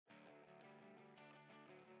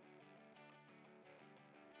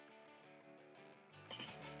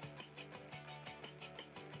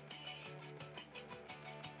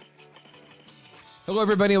Hello,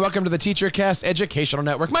 everybody, and welcome to the TeacherCast Educational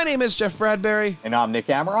Network. My name is Jeff Bradbury. And I'm Nick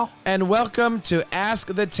Amaral. And welcome to Ask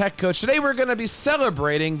the Tech Coach. Today, we're going to be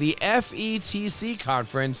celebrating the FETC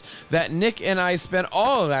conference that Nick and I spent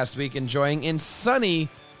all last week enjoying in sunny,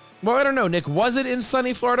 well, I don't know, Nick, was it in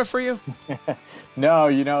sunny Florida for you? No,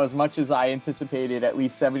 as much as I anticipated at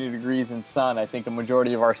least 70 degrees in sun, I think a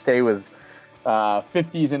majority of our stay was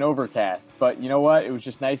 50s and overcast. But you know what? It was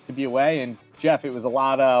just nice to be away. And Jeff, it was a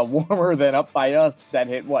lot warmer than up by us that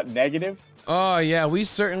hit, negative? Oh, yeah, we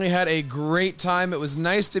certainly had a great time. It was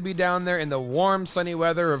nice to be down there in the warm, sunny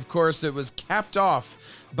weather. Of course, it was capped off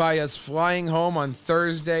by us flying home on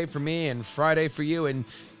Thursday for me and Friday for you and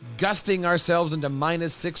gusting ourselves into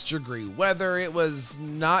 -6-degree weather. It was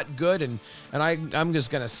not good, and I'm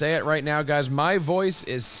just going to say it right now, guys. My voice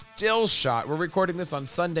is still shot. We're recording this on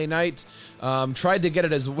Sunday night. Tried to get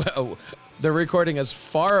it as well. They're recording as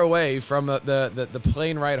far away from the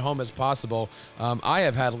plane ride home as possible. I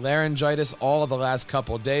have had laryngitis all of the last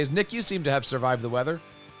couple of days. Nick, you seem to have survived the weather.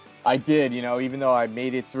 I did, even though I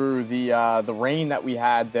made it through the rain that we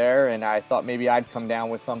had there, and I thought maybe I'd come down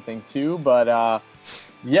with something too, but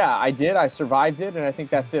yeah, I did. I survived it, and I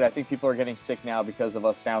think that's it. I think people are getting sick now because of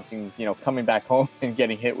us bouncing, coming back home and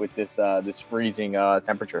getting hit with this freezing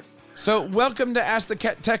temperature. So welcome to Ask the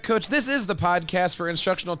Tech Coach. This is the podcast for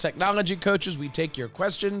instructional technology coaches. We take your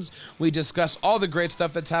questions. We discuss all the great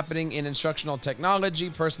stuff that's happening in instructional technology,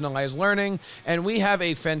 personalized learning, and we have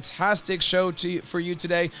a fantastic show for you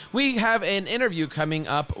today. We have an interview coming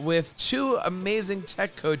up with two amazing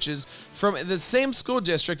tech coaches from the same school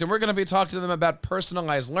district, and we're going to be talking to them about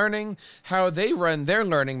personalized learning, how they run their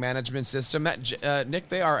learning management system. Nick,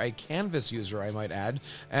 they are a Canvas user, I might add,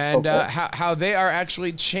 and how they are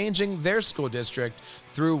actually changing their school district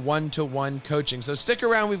through one-to-one coaching. So stick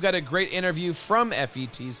around. We've got a great interview from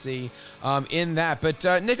FETC in that. But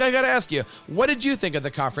Nick, I got to ask you, what did you think of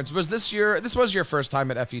the conference? This was your first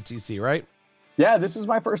time at FETC, right? Yeah, this is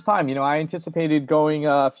my first time. I anticipated going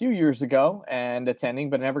a few years ago and attending,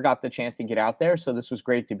 but never got the chance to get out there. So this was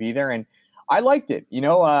great to be there, and I liked it.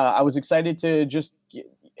 I was excited to just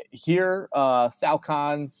hear Sal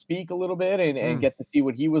Khan speak a little bit and get to see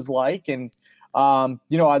what he was like. And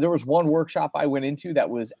there was one workshop I went into that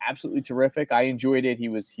was absolutely terrific. I enjoyed it. He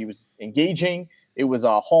was engaging. It was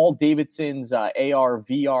Hall Davidson's AR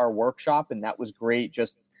VR workshop, and that was great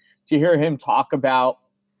just to hear him talk about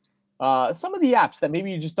some of the apps that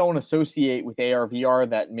maybe you just don't associate with AR VR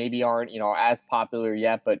that maybe aren't as popular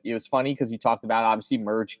yet. But it was funny because he talked about obviously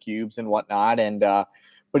merge cubes and whatnot, and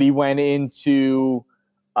but he went into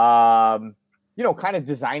kind of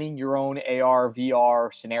designing your own AR,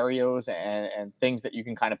 VR scenarios and things that you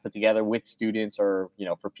can kind of put together with students or,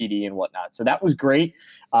 for PD and whatnot. So that was great,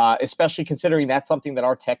 especially considering that's something that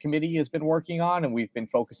our tech committee has been working on. And we've been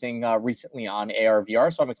focusing recently on AR,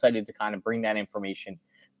 VR. So I'm excited to kind of bring that information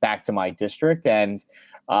back to my district. And,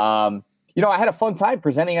 I had a fun time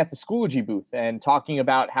presenting at the Schoology booth and talking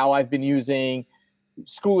about how I've been using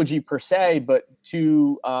Schoology per se, but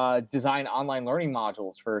to design online learning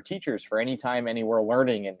modules for teachers for anytime, anywhere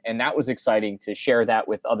learning. And that was exciting to share that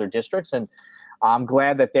with other districts. And I'm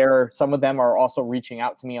glad that some of them are also reaching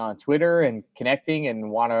out to me on Twitter and connecting and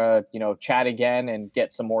want to, chat again and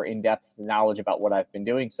get some more in-depth knowledge about what I've been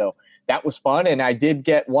doing. So that was fun. And I did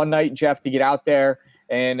get one night, Jeff, to get out there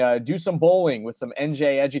and do some bowling with some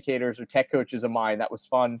NJ educators or tech coaches of mine. That was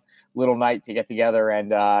fun little night to get together and,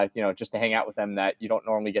 just to hang out with them that you don't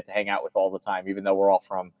normally get to hang out with all the time, even though we're all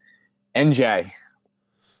from NJ.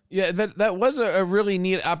 Yeah, that was a really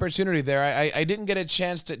neat opportunity there. I didn't get a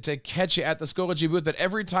chance to catch you at the Schoology booth, but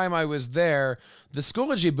every time I was there, the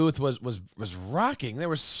Schoology booth was rocking. There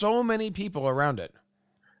were so many people around it.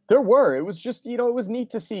 There were. It was just, it was neat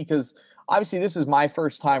to see because obviously this is my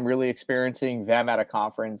first time really experiencing them at a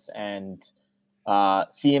conference and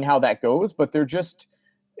seeing how that goes. But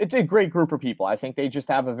it's a great group of people. I think they just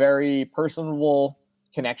have a very personable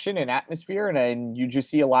connection and atmosphere. And you just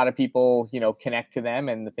see a lot of people, connect to them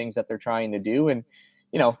and the things that they're trying to do. And,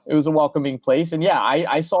 it was a welcoming place. And yeah,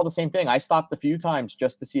 I saw the same thing. I stopped a few times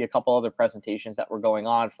just to see a couple other presentations that were going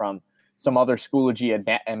on from some other Schoology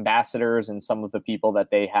ambassadors and some of the people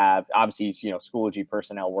that they have, obviously, Schoology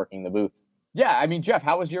personnel working the booth. Yeah, I mean, Jeff,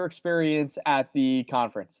 how was your experience at the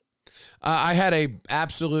conference? I had a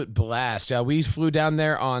absolute blast. We flew down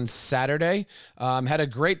there on Saturday. Had a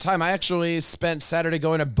great time. I actually spent Saturday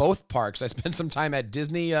going to both parks. I spent some time at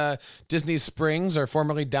Disney Springs, or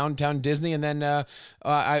formerly Downtown Disney, and then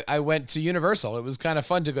I went to Universal. It was kind of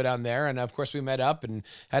fun to go down there, and of course we met up and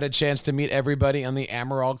had a chance to meet everybody on the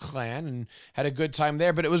Amaral clan and had a good time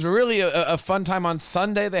there. But it was really a fun time on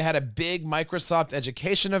Sunday. They had a big Microsoft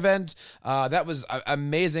education event. That was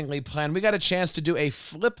amazingly planned. We got a chance to do a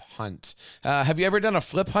flip hunt. Have you ever done a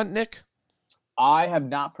flip hunt, Nick? I have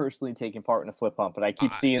not personally taken part in a flip hunt, but I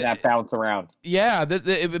keep seeing that bounce around. Yeah,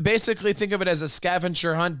 basically think of it as a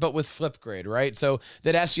scavenger hunt, but with Flipgrid, right? So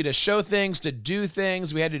they'd ask you to show things, to do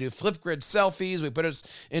things. We had to do Flipgrid selfies. We put us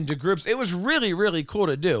into groups. It was really, really cool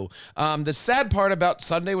to do. The sad part about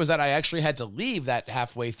Sunday was that I actually had to leave that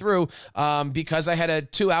halfway through because I had a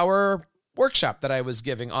 2-hour workshop that I was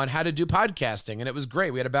giving on how to do podcasting. And it was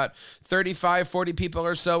great. We had about 35, 40 people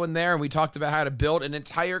or so in there. And we talked about how to build an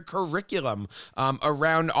entire curriculum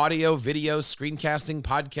around audio, video, screencasting,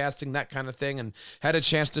 podcasting, that kind of thing. And had a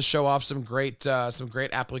chance to show off some great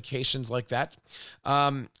applications like that.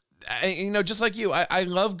 Just like you, I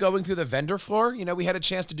love going through the vendor floor. We had a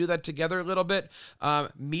chance to do that together a little bit,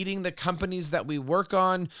 meeting the companies that we work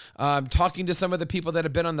on, talking to some of the people that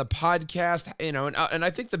have been on the podcast, and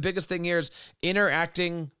I think the biggest thing here is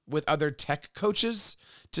interacting with other tech coaches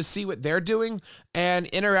to see what they're doing and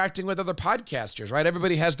interacting with other podcasters, right?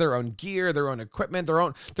 Everybody has their own gear, their own equipment, their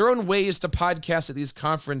own ways to podcast at these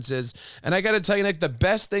conferences. And I got to tell you, Nick, the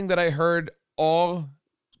best thing that I heard all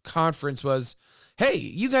conference was, hey,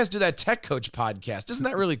 you guys do that Tech Coach podcast. Isn't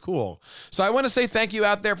that really cool? So I want to say thank you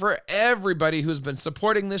out there for everybody who's been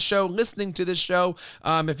supporting this show, listening to this show.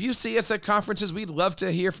 If you see us at conferences, we'd love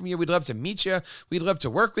to hear from you. We'd love to meet you. We'd love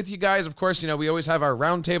to work with you guys. Of course, we always have our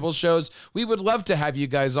roundtable shows. We would love to have you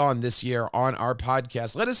guys on this year on our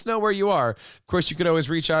podcast. Let us know where you are. Of course, you could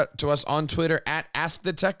always reach out to us on Twitter at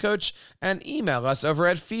AskTheTechCoach and email us over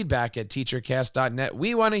at feedback@teachercast.net.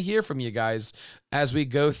 We want to hear from you guys as we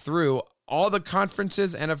go through all the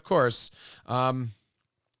conferences, and of course,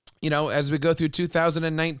 as we go through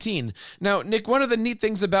 2019. Now, Nick, one of the neat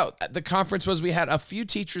things about the conference was we had a few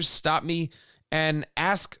teachers stop me and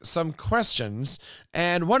ask some questions.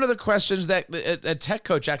 And one of the questions that a tech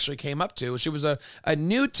coach actually came up to, she was a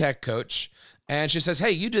new tech coach. And she says,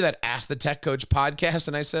 hey, you do that Ask the Tech Coach podcast?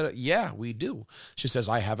 And I said, yeah, we do. She says,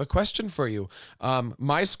 I have a question for you.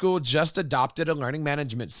 My school just adopted a learning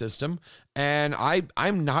management system, and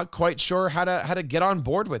I'm not quite sure how to get on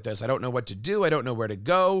board with this. I don't know what to do. I don't know where to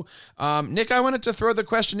go. Nick, I wanted to throw the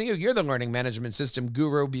question to you. You're the learning management system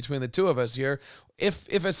guru between the two of us here. If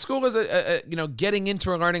a school is getting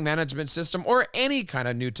into a learning management system or any kind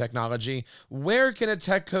of new technology, where can a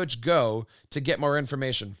tech coach go to get more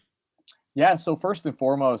information? Yeah, so first and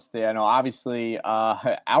foremost, obviously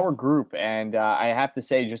our group, and I have to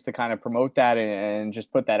say, just to kind of promote that and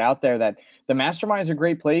just put that out there, that the Mastermind is a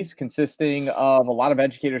great place consisting of a lot of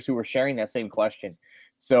educators who are sharing that same question.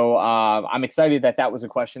 So I'm excited that was a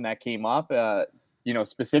question that came up,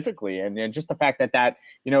 specifically, and just the fact that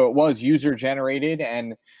it was user generated,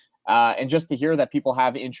 and just to hear that people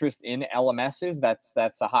have interest in LMSs,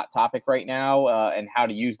 that's a hot topic right now, and how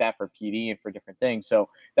to use that for PD and for different things. So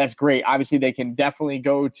that's great. Obviously, they can definitely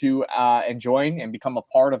go to and join and become a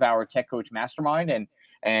part of our Tech Coach Mastermind,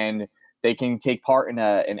 and they can take part in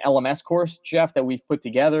an LMS course, Jeff, that we've put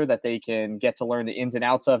together that they can get to learn the ins and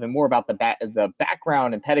outs of, and more about the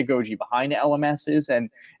background and pedagogy behind the LMSs,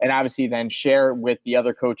 and obviously then share with the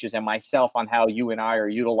other coaches and myself on how you and I are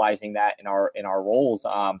utilizing that in our roles.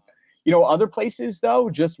 Other places,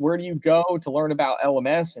 though, just where do you go to learn about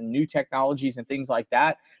LMS and new technologies and things like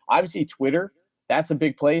that? Obviously, Twitter, that's a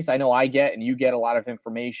big place. I know you get a lot of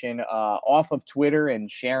information off of Twitter and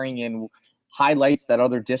sharing in highlights that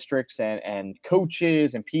other districts and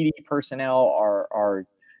coaches and PD personnel are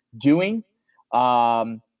doing.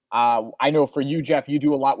 I know for you, Jeff, you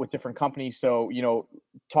do a lot with different companies. So,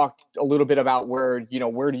 talk a little bit about where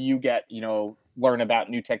do you get, learn about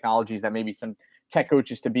new technologies that maybe some tech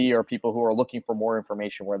coaches to be, or people who are looking for more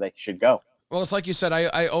information, where they should go. Well, it's like you said,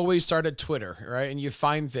 I always start at Twitter, right? And you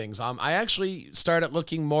find things. I actually started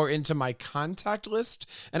looking more into my contact list.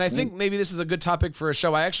 And I think maybe this is a good topic for a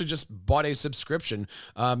show. I actually just bought a subscription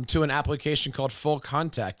to an application called Full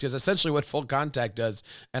Contact. Is essentially what Full Contact does.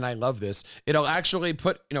 And I love this. It'll actually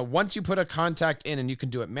put, once you put a contact in, and you can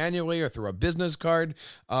do it manually or through a business card,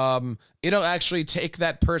 it'll actually take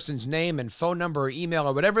that person's name and phone number or email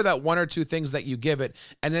or whatever that one or two things that you give it,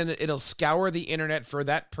 and then it'll scour the internet for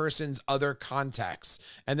that person's other contacts.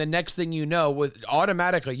 And the next thing you know, with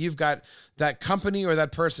automatically you've got that company or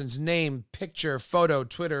that person's name, picture, photo,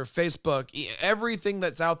 Twitter, Facebook, everything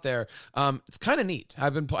that's out there. It's kind of neat.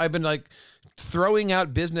 I've been like throwing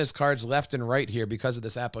out business cards left and right here because of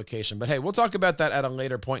this application. But hey, we'll talk about that at a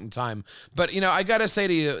later point in time. But, I got to say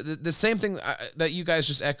to you, the same thing that you guys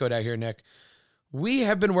just echoed out here, Nick. We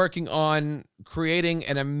have been working on creating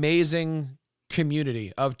an amazing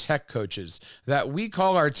community of tech coaches that we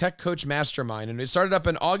call our Tech Coach Mastermind. And it started up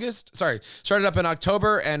in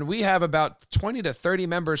October, and we have about 20 to 30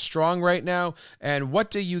 members strong right now. And what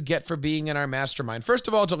do you get for being in our mastermind? First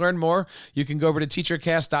of all, to learn more, you can go over to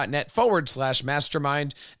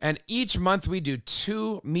teachercast.net/mastermind. And each month we do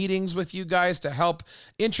 2 meetings with you guys to help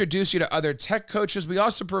introduce you to other tech coaches. We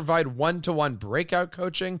also provide one-to-one breakout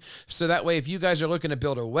coaching. So that way, if you guys are looking to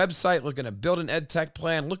build a website, looking to build an ed tech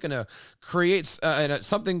plan, looking to create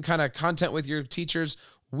something kind of content with your teachers,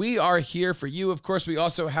 we are here for you. Of course, we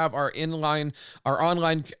also have our online.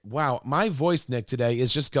 Wow, my voice, Nick, today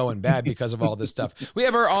is just going bad because of all this stuff. We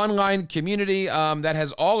have our online community that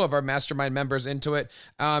has all of our mastermind members into it.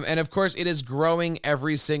 And of course, it is growing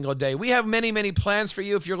every single day. We have many, many plans for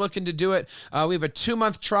you if you're looking to do it. We have a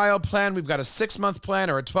 2-month trial plan. We've got a 6-month plan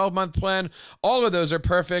or a 12-month plan. All of those are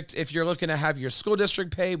perfect if you're looking to have your school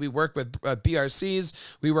district pay. We work with BRCs.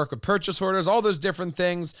 We work with purchase orders, all those different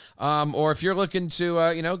things. Or if you're looking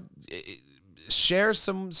to, share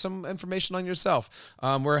some information on yourself.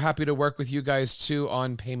 We're happy to work with you guys too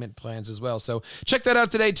on payment plans as well. So check that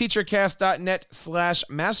out today,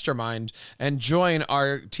 teachercast.net/mastermind, and join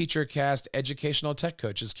our TeacherCast educational tech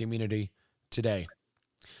coaches community today.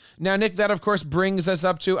 Now, Nick, that of course brings us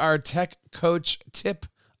up to our tech coach tip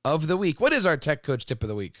of the week. What is our tech coach tip of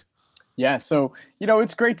the week? Yeah, so,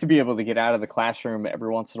 it's great to be able to get out of the classroom every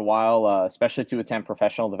once in a while, especially to attend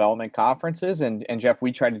professional development conferences. And Jeff,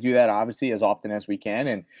 we try to do that obviously as often as we can.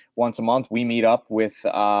 And once a month, we meet up with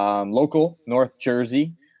local North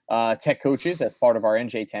Jersey tech coaches as part of our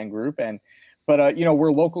NJ10 group. But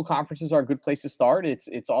where local conferences are a good place to start.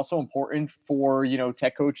 It's also important for,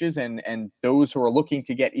 tech coaches and those who are looking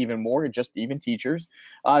to get even more, just even teachers,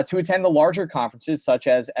 to attend the larger conferences such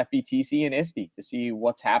as FETC and ISTE to see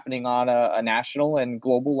what's happening on a national and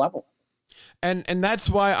global level. And that's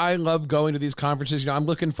why I love going to these conferences. I'm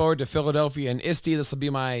looking forward to Philadelphia and ISTE. This will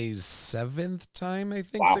be my 7th time, I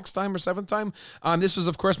think. Wow. 6th time or 7th time. This was,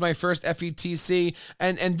 of course, my first FETC.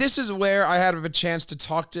 And this is where I had a chance to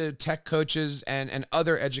talk to tech coaches and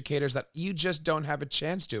other educators that you just don't have a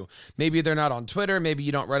chance to. Maybe they're not on Twitter. Maybe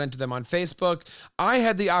you don't run into them on Facebook. I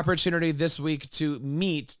had the opportunity this week to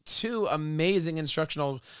meet 2 amazing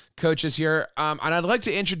instructional coaches here. And I'd like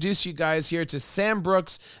to introduce you guys here to Sam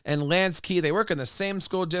Brooks and Lance Key. They work in the same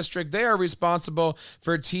school district. They are responsible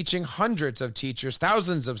for teaching hundreds of teachers,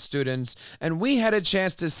 thousands of students. And we had a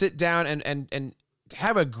chance to sit down and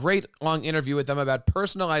have a great long interview with them about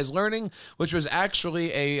personalized learning, which was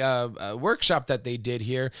actually a workshop that they did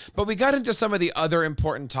here. But we got into some of the other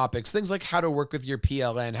important topics, things like how to work with your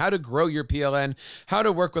PLN, how to grow your PLN, how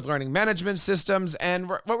to work with learning management systems. And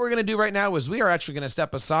what we're going to do right now is we are actually going to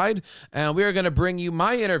step aside and we are going to bring you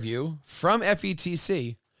my interview from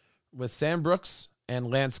FETC with Sam Brooks and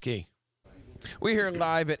Lance Key. We're here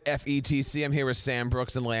live at FETC. I'm here with Sam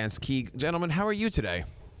Brooks and Lance Key. Gentlemen, how are you today?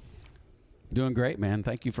 Doing great, man.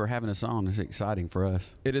 Thank you for having us on. It's exciting for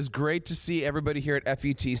us. It is great to see everybody here at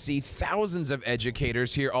FETC. Thousands of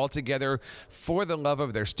educators here all together for the love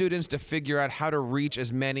of their students to figure out how to reach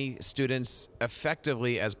as many students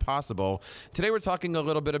effectively as possible. Today we're talking a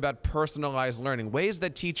little bit about personalized learning, ways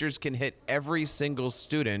that teachers can hit every single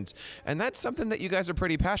student. And that's something that you guys are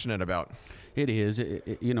pretty passionate about. It is.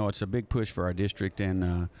 It's a big push for our district,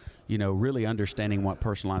 and really understanding what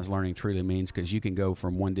personalized learning truly means, because you can go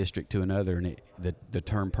from one district to another, and the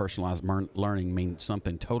term personalized learning means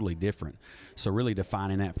something totally different. So really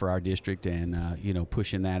defining that for our district and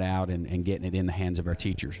pushing that out and getting it in the hands of our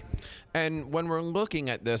teachers. And when we're looking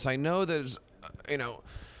at this, I know there's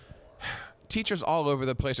teachers all over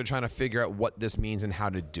the place are trying to figure out what this means and how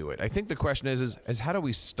to do it. I think the question is how do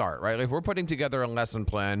we start, right? Like if we're putting together a lesson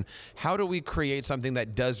plan, how do we create something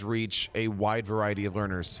that does reach a wide variety of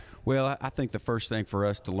learners? Well, I think the first thing for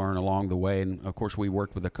us to learn along the way, and of course we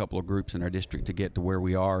worked with a couple of groups in our district to get to where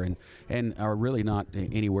we are, and are really not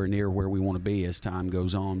anywhere near where we want to be as time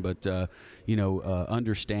goes on, but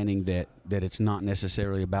understanding that that it's not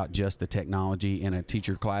necessarily about just the technology in a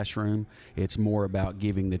teacher classroom. It's more about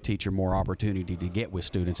giving the teacher more opportunity to get with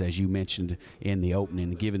students, as you mentioned in the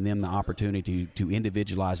opening, giving them the opportunity to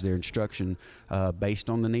individualize their instruction based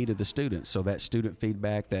on the need of the students. So that student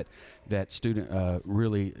feedback, that student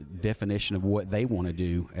really definition of what they want to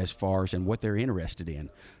do as far as and what they're interested in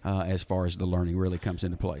as far as the learning really comes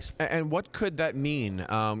into place. And what could that mean?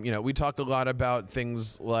 We talk a lot about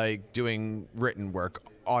things like doing written work,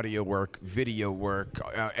 audio work, video work,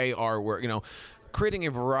 AR work, creating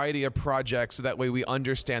a variety of projects so that way we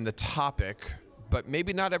understand the topic, but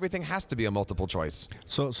maybe not everything has to be a multiple choice.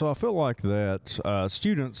 So I feel like that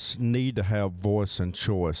students need to have voice and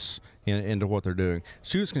choice into what they're doing.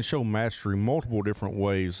 Students can show mastery multiple different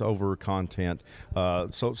ways over content.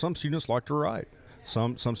 So some students like to write.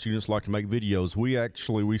 Some students like to make videos.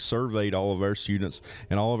 We surveyed all of our students,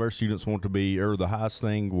 and all of our students want to be, or the highest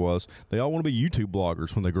thing was, they all want to be YouTube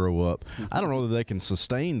bloggers when they grow up. I don't know that they can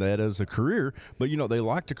sustain that as a career, but they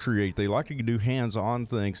like to create. They like to do hands-on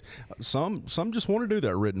things. Some just want to do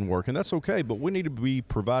that written work, and that's okay, but we need to be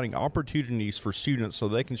providing opportunities for students so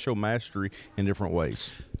they can show mastery in different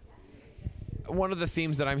ways. One of the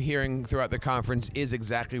themes that I'm hearing throughout the conference is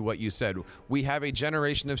exactly what you said. We have a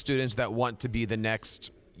generation of students that want to be the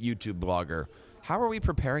next YouTube blogger. How are we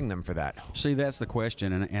preparing them for that? See, that's the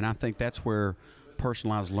question, and I think that's where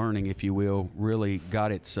personalized learning, if you will, really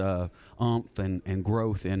got its oomph and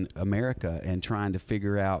growth in America, and trying to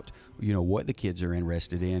figure out, what the kids are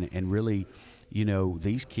interested in, and really,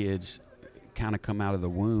 these kids kind of come out of the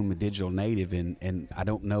womb a digital native, and I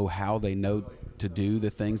don't know how they know to do the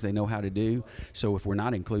things they know how to do. So if we're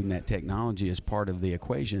not including that technology as part of the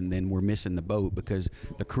equation, then we're missing the boat, because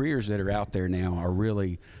the careers that are out there now are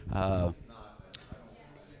really,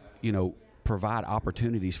 provide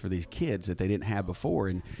opportunities for these kids that they didn't have before.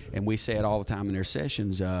 And we say it all the time in their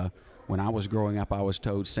sessions. When I was growing up, I was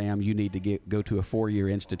told, Sam, you need to go to a 4-year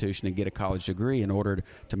institution and get a college degree in order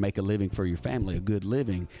to make a living for your family, a good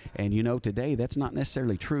living. And today that's not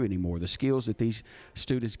necessarily true anymore. The skills that these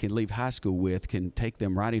students can leave high school with can take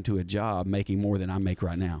them right into a job making more than I make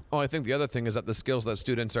right now. Oh, I think the other thing is that the skills that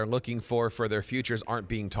students are looking for their futures aren't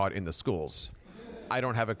being taught in the schools. I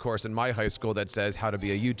don't have a course in my high school that says how to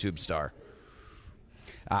be a YouTube star.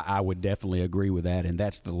 I would definitely agree with that, and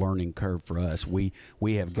that's the learning curve for us. We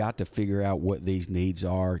have got to figure out what these needs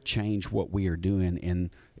are, change what we are doing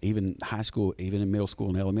in even high school, even in middle school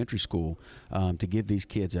and elementary school, to give these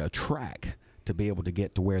kids a track to be able to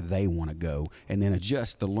get to where they want to go, and then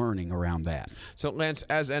adjust the learning around that. So, Lance,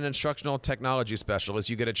 as an instructional technology specialist,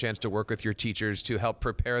 you get a chance to work with your teachers to help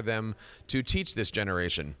prepare them to teach this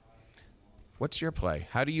generation. What's your play?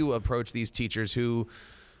 How do you approach these teachers who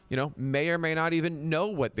may or may not even know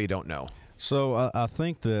what they don't know? So I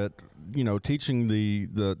think that, teaching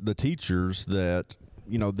the teachers that,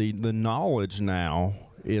 the knowledge now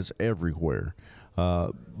is everywhere.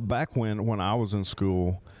 Back when I was in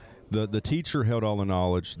school, the teacher held all the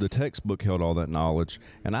knowledge, the textbook held all that knowledge,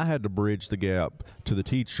 and I had to bridge the gap to the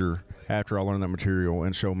teacher after I learned that material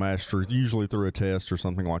and show mastery, usually through a test or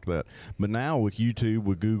something like that. But now with YouTube,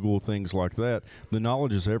 with Google, things like that, the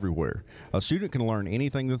knowledge is everywhere. A student can learn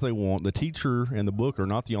anything that they want. The teacher and the book are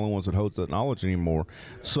not the only ones that hold that knowledge anymore.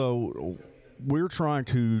 So we're trying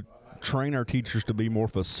to train our teachers to be more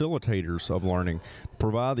facilitators of learning,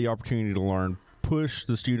 provide the opportunity to learn, push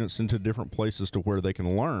the students into different places to where they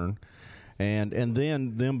can learn, and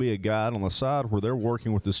then them be a guide on the side where they're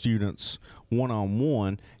working with the students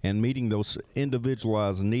one-on-one and meeting those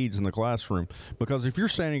individualized needs in the classroom. Because if you're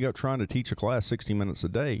standing up trying to teach a class 60 minutes a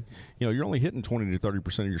day, you're only hitting 20 to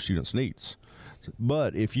 30% of your students' needs.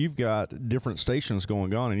 But if you've got different stations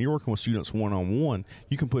going on and you're working with students one-on-one,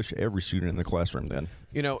 you can push every student in the classroom then.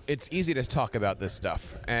 It's easy to talk about this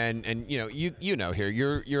stuff. And here,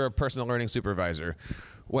 you're a personal learning supervisor.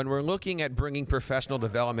 When we're looking at bringing professional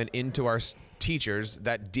development into our teachers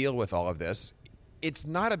that deal with all of this, it's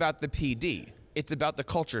not about the PD. It's about the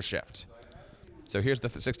culture shift. So here's the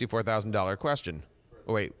 $64,000 question.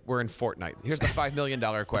 Oh, wait, we're in Fortnite. Here's the $5 million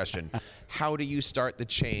question. How do you start the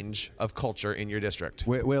change of culture in your district?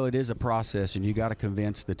 Well, it is a process, and you got to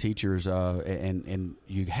convince the teachers, and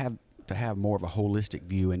you have to have more of a holistic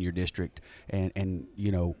view in your district, and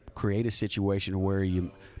create a situation where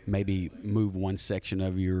you maybe move one section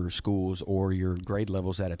of your schools or your grade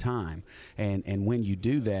levels at a time. And when you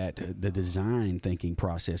do that, the design thinking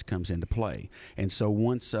process comes into play. And so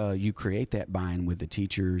once you create that buy-in with the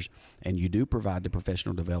teachers and you do provide the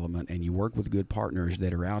professional development and you work with good partners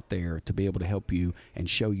that are out there to be able to help you and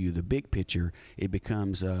show you the big picture, it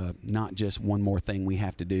becomes not just one more thing we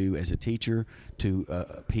have to do as a teacher to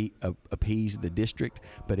appease the district,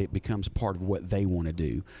 but it becomes part of what they want to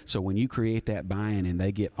do. So when you create that buy-in and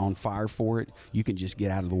they get on fire for it, you can just get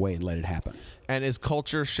out of the way and let it happen. And is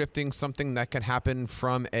culture shifting something that can happen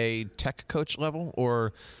from a tech coach level,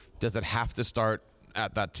 or does it have to start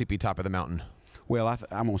at that tippy top of the mountain? Well,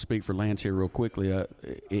 I'm going to speak for Lance here real quickly.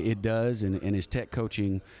 It does, and his tech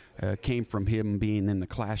coaching came from him being in the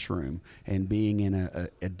classroom and being in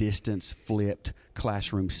a distance-flipped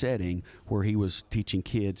classroom setting where he was teaching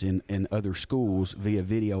kids in other schools via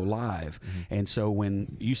video live. Mm-hmm. And so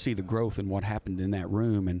when you see the growth and what happened in that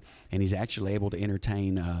room, and he's actually able to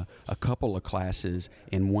entertain a couple of classes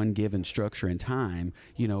in one given structure and time,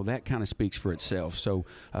 that kind of speaks for itself. So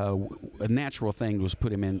a natural thing was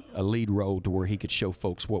put him in a lead role to where he could show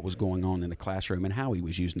folks what was going on in the classroom and how he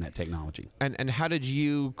was using that technology. And how did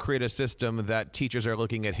you create a system that teachers are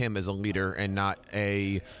looking at him as a leader and not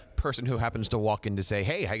a person who happens to walk in to say,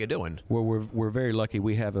 "Hey, how you doing?" Well, we're very lucky.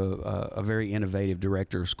 We have a very innovative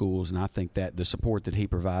director of schools, and I think that the support that he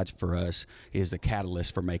provides for us is the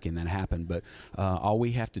catalyst for making that happen. But all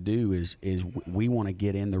we have to do is we want to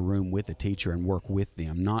get in the room with the teacher and work with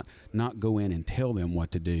them, not go in and tell them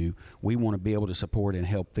what to do. We want to be able to support and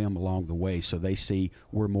help them along the way, so they see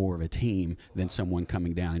we're more of a team than someone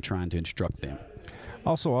coming down and trying to instruct them.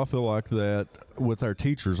 Also, I feel like that with our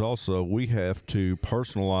teachers also, we have to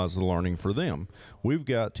personalize the learning for them. We've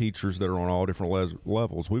got teachers that are on all different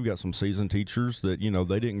levels. We've got some seasoned teachers that,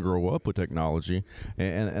 they didn't grow up with technology,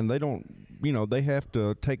 and they don't, they have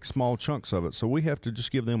to take small chunks of it. So we have to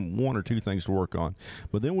just give them one or two things to work on.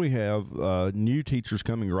 But then we have new teachers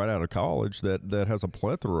coming right out of college that has a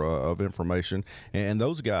plethora of information, and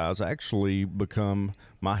those guys actually become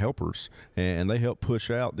my helpers, and they help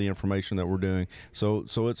push out the information that we're doing. So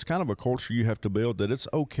it's kind of a culture you have to build, that it's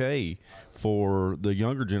okay for the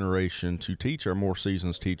younger generation to teach our more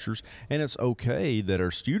seasoned teachers, and it's okay that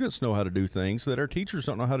our students know how to do things that our teachers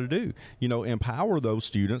don't know how to do. Empower those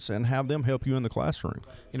students and have them help you in the classroom.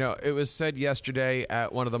 It was said yesterday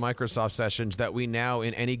at one of the Microsoft sessions that we now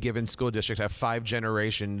in any given school district have 5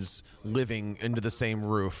 generations living under the same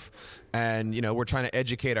roof. And, we're trying to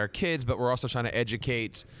educate our kids, but we're also trying to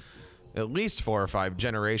educate at least 4 or 5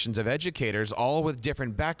 generations of educators, all with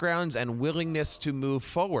different backgrounds and willingness to move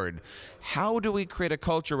forward. How do we create a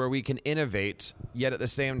culture where we can innovate, yet at the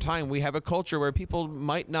same time we have a culture where people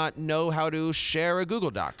might not know how to share a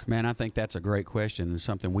Google Doc? Man, I think that's a great question and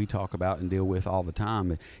something we talk about and deal with all the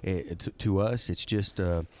time. To us, it's just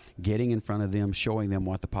getting in front of them, showing them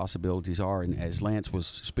what the possibilities are. And as Lance was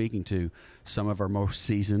speaking to, some of our most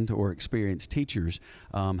seasoned or experienced teachers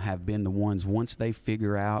have been the ones, once they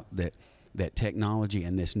figure out that technology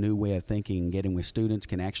and this new way of thinking and getting with students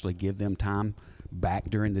can actually give them time back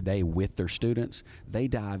during the day with their students, they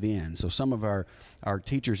dive in. So some of our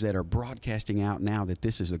teachers that are broadcasting out now that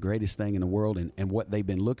this is the greatest thing in the world and what they've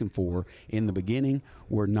been looking for in the beginning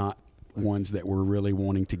were not ones that were really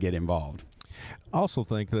wanting to get involved. I also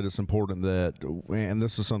think that it's important that, and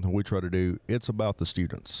this is something we try to do, it's about the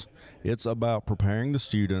students. It's about preparing the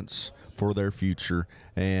students for their future.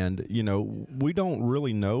 And, we don't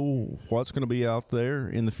really know what's going to be out there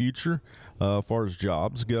in the future as far as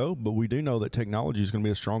jobs go, but we do know that technology is going to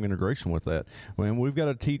be a strong integration with that. And we've got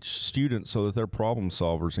to teach students so that they're problem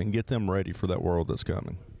solvers and get them ready for that world that's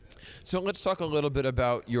coming. So let's talk a little bit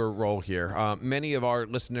about your role here. Many of our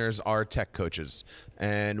listeners are tech coaches,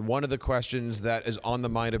 and one of the questions that is on the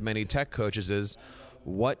mind of many tech coaches is,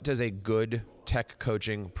 what does a good tech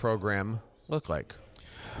coaching program look like?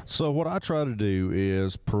 So what I try to do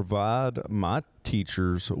is provide my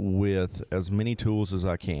teachers with as many tools as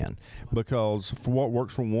I can, because for what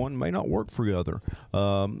works for one may not work for the other.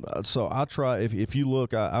 So I try, if you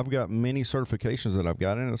look, I've got many certifications that I've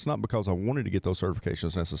got, and it's not because I wanted to get those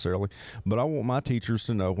certifications necessarily, but I want my teachers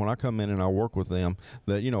to know when I come in and I work with them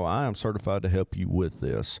that, I am certified to help you with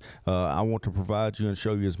this. I want to provide you and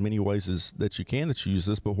show you as many ways that you can that you use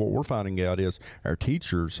this, but what we're finding out is our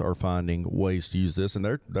teachers are finding ways to use this, and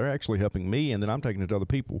they're actually helping me, and then I'm taking it to other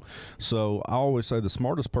people. So I always say the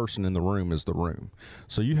smartest person in the room is the room.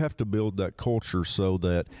 So you have to build that culture so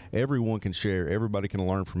that everyone can share, everybody can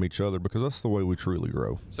learn from each other, because that's the way we truly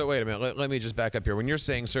grow. So wait a minute, let me just back up here. When you're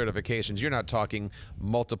saying certifications, you're not talking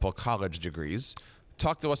multiple college degrees.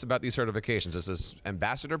 talk to us about these certifications. Is this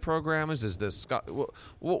ambassador programs? Is this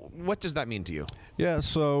what does that mean to you? Yeah,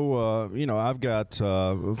 so I've got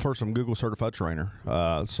first I'm Google certified trainer.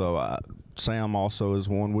 Sam also is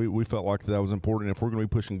one. We felt like that was important. If we're going to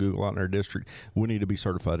be pushing Google out in our district, we need to be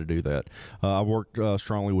certified to do that. I've worked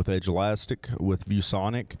strongly with Edge Elastic, with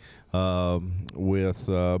ViewSonic, with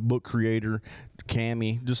Book Creator,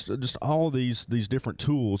 Kami, just all these different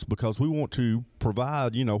tools, because we want to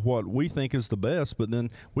provide what we think is the best, but then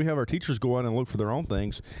we have our teachers go out and look for their own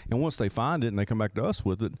things, and once they find it and they come back to us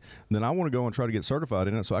with it, then I want to go and try to get certified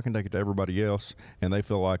in it so I can take it to everybody else and they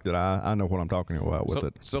feel like that I know what I'm talking about with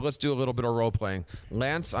it. So let's do a little bit of role playing.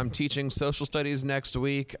 Lance, I'm teaching social studies next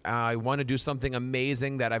week. I want to do something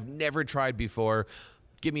amazing that I've never tried before.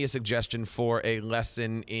 Give me a suggestion for a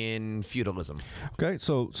lesson in feudalism. Okay,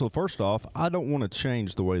 so first off, I don't want to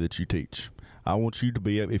change the way that you teach. I want you to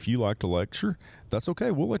be, if you like to lecture, that's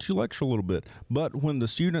okay. We'll let you lecture a little bit. But when the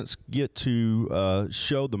students get to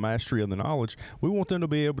show the mastery of the knowledge, we want them to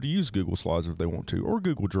be able to use Google Slides if they want to, or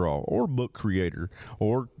Google Draw, or Book Creator,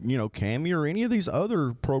 or Kami, or any of these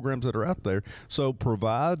other programs that are out there. So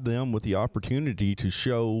provide them with the opportunity to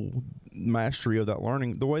show mastery of that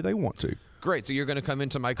learning the way they want to. Great. So you're going to come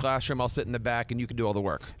into my classroom, I'll sit in the back, and you can do all the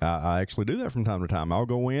work. I actually do that from time to time. I'll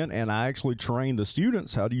go in and I actually train the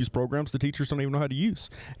students how to use programs the teachers don't even know how to use.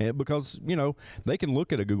 And because, they can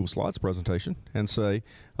look at a Google Slides presentation and say,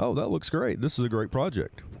 oh, that looks great. This is a great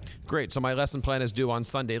project. Great. So my lesson plan is due on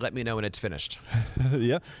Sunday. Let me know when it's finished.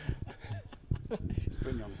 Yeah. It's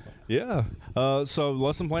putting you on the spot. Yeah. So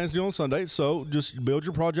lesson plans due on Sunday. So just build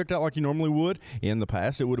your project out like you normally would. In the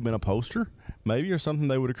past, it would have been a poster, maybe, or something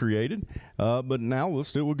they would have created. But now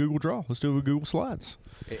let's do it with Google Draw. Let's do it with Google Slides.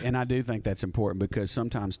 And I do think that's important, because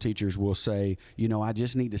sometimes teachers will say, I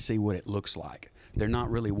just need to see what it looks like. They're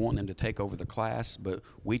not really wanting them to take over the class, but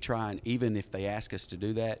we try, and even if they ask us to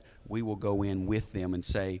do that, we will go in with them and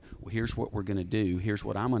say, well, here's what we're going to do, here's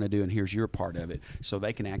what I'm going to do, and here's your part of it, so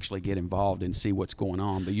they can actually get involved and see what's going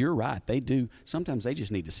on. But you're right, they do. Sometimes they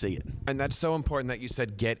just need to see it. And that's so important that you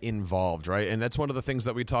said get involved, right? And that's one of the things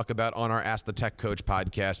that we talk about on our Ask the Tech Coach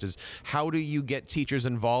podcast is how do you get teachers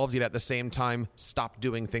involved, yet at the same time stop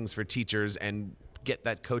doing things for teachers and get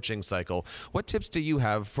that coaching cycle. What tips do you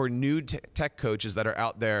have for new tech coaches that are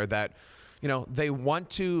out there that, they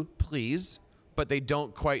want to please, but they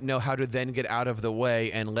don't quite know how to then get out of the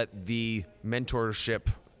way and let the mentorship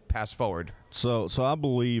pass forward? So I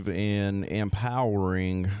believe in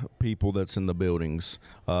empowering people that's in the buildings.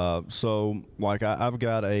 So I've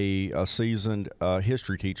got a seasoned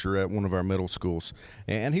history teacher at one of our middle schools,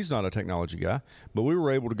 and he's not a technology guy, but we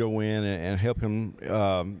were able to go in and help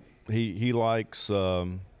him. He likes I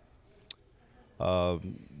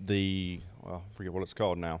forget what it's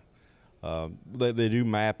called now. They do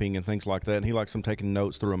mapping and things like that, and he likes them taking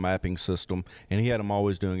notes through a mapping system, and he had them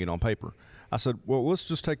always doing it on paper. I said, well, let's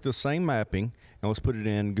just take the same mapping and let's put it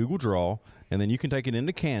in Google Draw, and then you can take it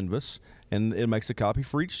into Canvas, and it makes a copy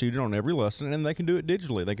for each student on every lesson, and they can do it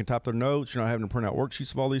digitally. They can type their notes. You're not having to print out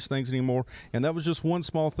worksheets of all these things anymore, and that was just one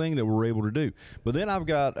small thing that we were able to do. But then I've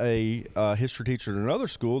got a history teacher at another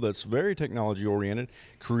school that's very technology-oriented,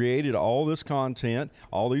 created all this content,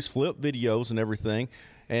 all these flip videos and everything,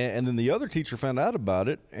 and then the other teacher found out about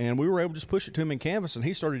it, and we were able to just push it to him in Canvas, and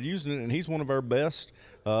he started using it, and he's one of our best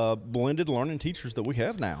blended learning teachers that we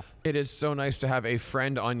have now. It is so nice to have a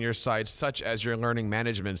friend on your side, such as your learning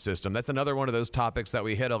management system. That's another one of those topics that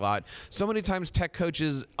we hit a lot. So many times tech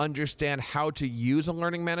coaches understand how to use a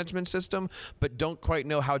learning management system, but don't quite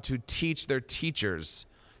know how to teach their teachers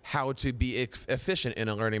how to be efficient in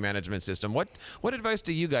a learning management system. What advice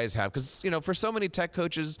do you guys have? Because, for so many tech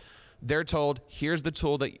coaches, they're told, here's the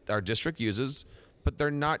tool that our district uses, but they're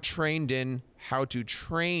not trained in how to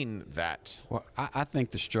train that. Well, I think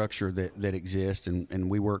the structure that exists, and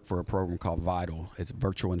we work for a program called VITAL. It's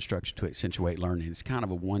virtual instruction to accentuate learning. It's kind of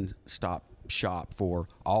a one-stop shop for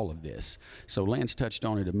all of this. So Lance touched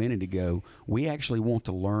on it a minute ago. We actually want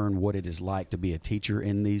to learn what it is like to be a teacher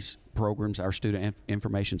in these programs. Our student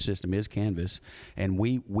information system is Canvas, and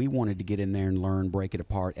we wanted to get in there and learn, break it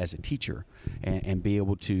apart as a teacher, and be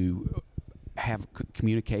able to have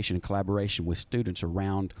communication and collaboration with students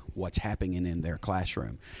around what's happening in their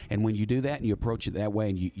classroom. And when you do that and you approach it that way,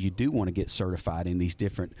 and you do want to get certified in these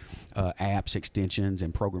different apps, extensions,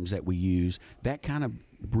 and programs that we use, that kind of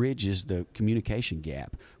bridges the communication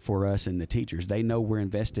gap for us and the teachers. They know we're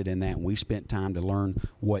invested in that, and we've spent time to learn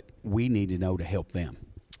what we need to know to help them.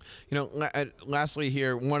 Lastly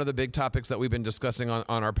here, one of the big topics that we've been discussing on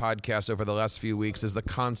our podcast over the last few weeks is the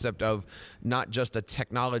concept of not just a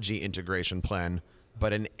technology integration plan,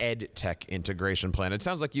 but an ed tech integration plan. It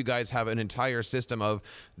sounds like you guys have an entire system of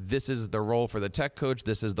this is the role for the tech coach,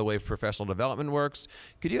 this is the way professional development works.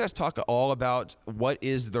 Could you guys talk all about what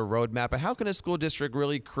is the roadmap and how can a school district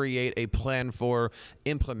really create a plan for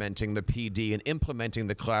implementing the PD and implementing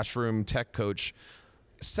the classroom tech coach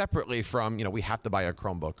separately from, we have to buy a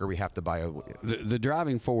Chromebook or we have to buy a... The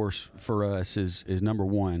driving force for us is number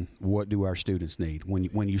one, what do our students need?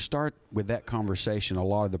 When you start with that conversation, a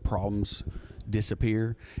lot of the problems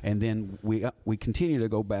disappear, and then we continue to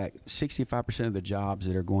go back. 65% of the jobs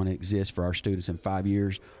that are going to exist for our students in 5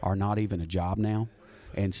 years are not even a job now.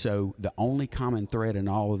 And so the only common thread in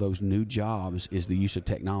all of those new jobs is the use of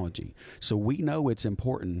technology. So we know it's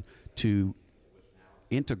important to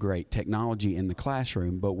integrate technology in the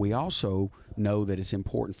classroom, but we also know that it's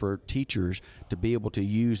important for teachers to be able to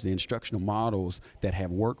use the instructional models that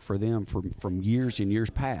have worked for them from years and years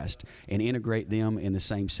past and integrate them in the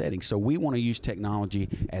same setting. So we want to use technology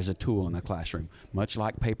as a tool in the classroom, much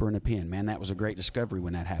like paper and a pen. Man, that was a great discovery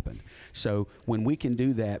when that happened. So when we can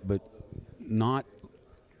do that, but not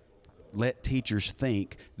let teachers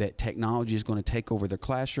think that technology is going to take over the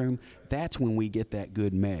classroom, that's when we get that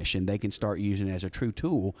good mesh and they can start using it as a true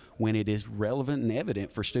tool when it is relevant and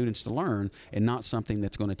evident for students to learn and not something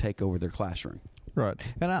that's going to take over their classroom. Right.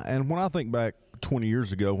 And when I think back 20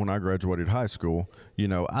 years ago when I graduated high school,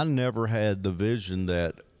 I never had the vision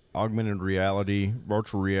that augmented reality,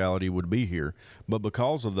 virtual reality would be here. But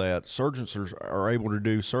because of that, surgeons are able to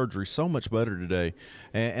do surgery so much better today.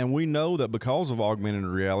 And we know that because of augmented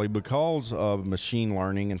reality, because of machine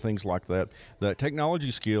learning and things like that, that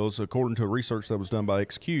technology skills, according to research that was done by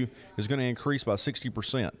XQ, is going to increase by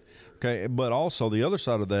 60%. Okay, but also the other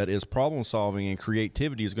side of that is problem solving and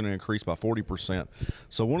creativity is going to increase by 40%.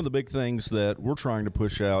 So one of the big things that we're trying to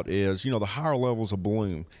push out is, the higher levels of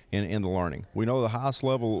Bloom in the learning. We know the highest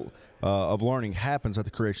level of learning happens at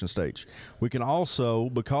the creation stage. We can also,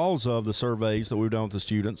 because of the surveys that we've done with the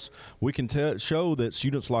students, we can show that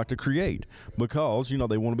students like to create because,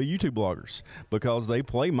 they want to be YouTube bloggers, because they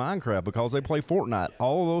play Minecraft, because they play Fortnite.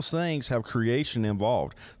 All of those things have creation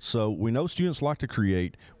involved. So we know students like to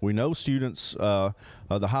create. We know students, the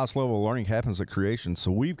highest level of learning happens at creation. So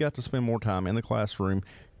we've got to spend more time in the classroom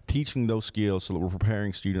teaching those skills so that we're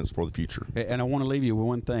preparing students for the future. And I want to leave you with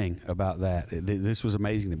one thing about that. This was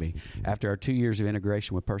amazing to me. After our 2 years of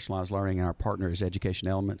integration with personalized learning and our partner is Education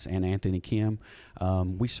Elements and Anthony Kim,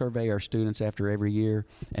 we survey our students after every year,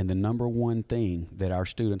 and the number one thing that our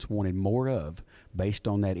students wanted more of based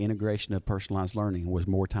on that integration of personalized learning was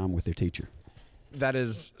more time with their teacher. That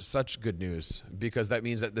is such good news, because that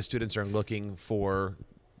means that the students are looking for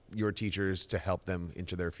your teachers to help them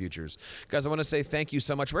into their futures. Guys, I want to say thank you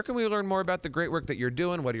so much. Where can we learn more about the great work that you're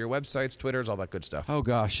doing? What are your websites, Twitters, all that good stuff? Oh,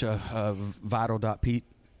 gosh,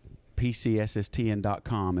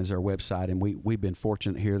 vital.pcsstn.com is our website, and we've been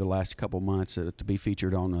fortunate here the last couple months to be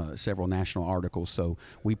featured on several national articles, so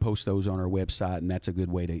we post those on our website, and that's a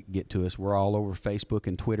good way to get to us. We're all over Facebook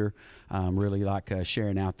and Twitter, really like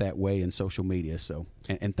sharing out that way in social media, so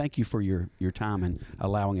and thank you for your time and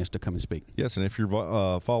allowing us to come and speak. Yes, and if your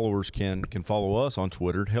followers can follow us on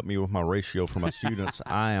Twitter, help me with my ratio for my students.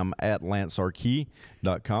 I am at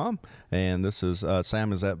lancearkey.com, and this is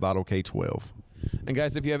Sam is at VitalK12. And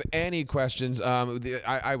guys, if you have any questions,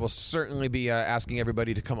 I will certainly be asking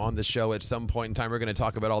everybody to come on the show at some point in time. We're going to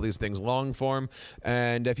talk about all these things long form.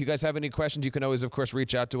 And if you guys have any questions, you can always, of course,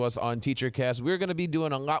 reach out to us on TeacherCast. We're going to be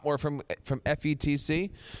doing a lot more from FETC.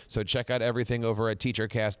 So check out everything over at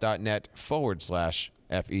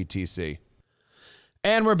teachercast.net/FETC.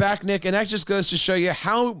 And we're back, Nick, and that just goes to show you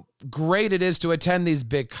how great it is to attend these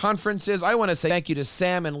big conferences. I want to say thank you to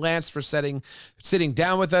Sam and Lance for sitting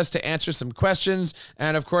down with us to answer some questions.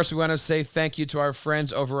 And, of course, we want to say thank you to our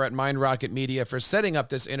friends over at Mind Rocket Media for setting up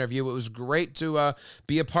this interview. It was great to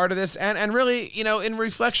be a part of this. And really, in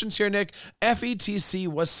reflections here, Nick, FETC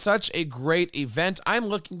was such a great event. I'm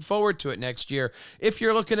looking forward to it next year. If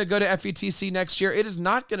you're looking to go to FETC next year, it is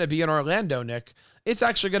not going to be in Orlando, Nick. It's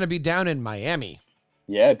actually going to be down in Miami.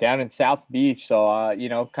 Yeah, down in South Beach. So,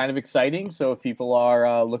 kind of exciting. So if people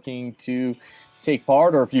are looking to take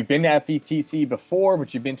part, or if you've been to FETC before,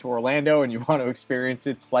 but you've been to Orlando and you want to experience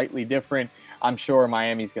it slightly different, I'm sure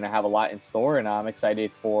Miami's going to have a lot in store, and I'm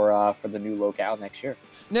excited for the new locale next year.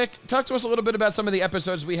 Nick, talk to us a little bit about some of the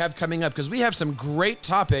episodes we have coming up, because we have some great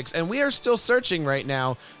topics, and we are still searching right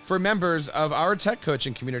now for members of our tech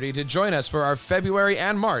coaching community to join us for our February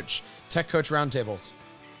and March Tech Coach Roundtables.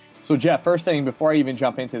 So Jeff, first thing before I even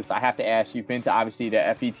jump into this, I have to ask, you've been to obviously the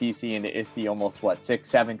FETC and the ISTE almost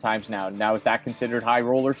 6-7 times now. Now, is that considered high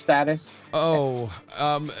roller status?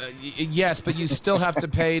 Yes, but you still have to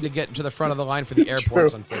pay to get to the front of the line for the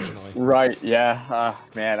airports, unfortunately. Right. Yeah.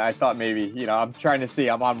 Man, I thought maybe, I'm trying to see,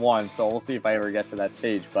 I'm on one, so we'll see if I ever get to that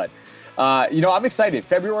stage. But, I'm excited.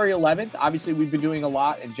 February 11th, obviously we've been doing a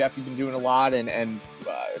lot, and Jeff, you've been doing a lot and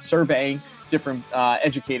surveying different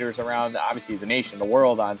educators around, obviously, the nation, the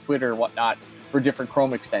world, on Twitter and whatnot, for different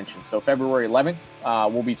Chrome extensions. So February 11th,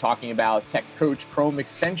 we'll be talking about Tech Coach Chrome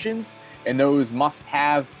extensions, and those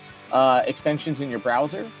must-have extensions in your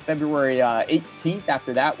browser. February 18th,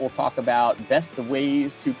 after that, we'll talk about best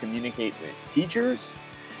ways to communicate with teachers.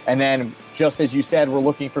 And then, just as you said, we're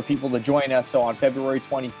looking for people to join us. So on February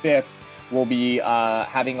 25th, we'll be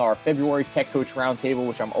having our February Tech Coach Roundtable,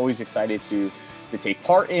 which I'm always excited to take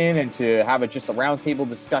part in, and to have just a roundtable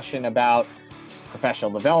discussion about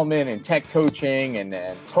professional development and tech coaching and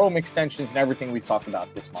Chrome extensions and everything we've talked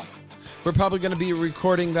about this month. We're probably going to be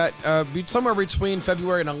recording that somewhere between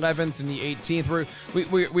February and 11th and the 18th.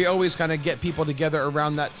 We always kind of get people together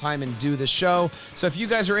around that time and do the show. So if you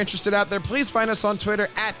guys are interested out there, please find us on Twitter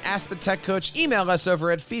at AskTheTechCoach. Email us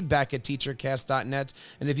over at feedback@teachercast.net.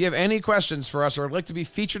 And if you have any questions for us or would like to be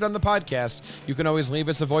featured on the podcast, you can always leave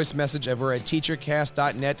us a voice message over at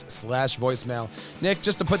teachercast.net/voicemail. Nick,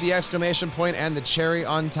 just to put the exclamation point and the cherry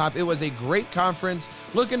on top, it was a great conference.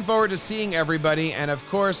 Looking forward to seeing everybody. And of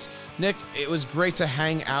course, Nick, it was great to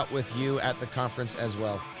hang out with you at the conference as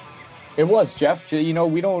well. It was, Jeff. We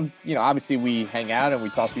don't, obviously we hang out and we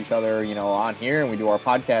talk to each other, on here, and we do our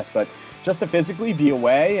podcast, but just to physically be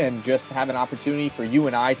away and just have an opportunity for you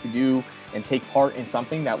and I to do and take part in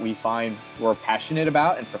something that we find we're passionate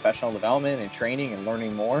about, and professional development and training and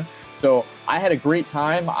learning more. So I had a great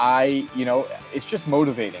time. It's just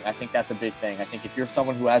motivating. I think that's a big thing. I think if you're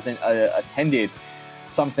someone who hasn't attended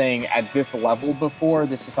something at this level before,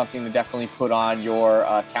 this is something to definitely put on your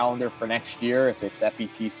calendar for next year, if it's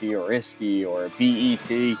FETC or ISTE or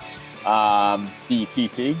BET,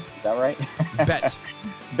 BTT, is that right?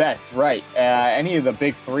 Bet, right. Any of the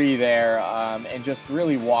big three there, and just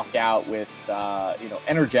really walk out with,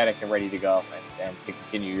 energetic and ready to go and to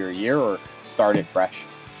continue your year or start it fresh.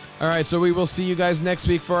 All right, so we will see you guys next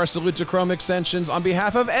week for our Salute to Chrome extensions. On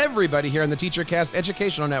behalf of everybody here on the TeacherCast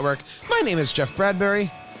Educational Network, my name is Jeff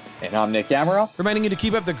Bradbury. And I'm Nick Amaral. Reminding you to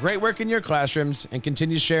keep up the great work in your classrooms and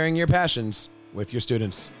continue sharing your passions with your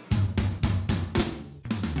students.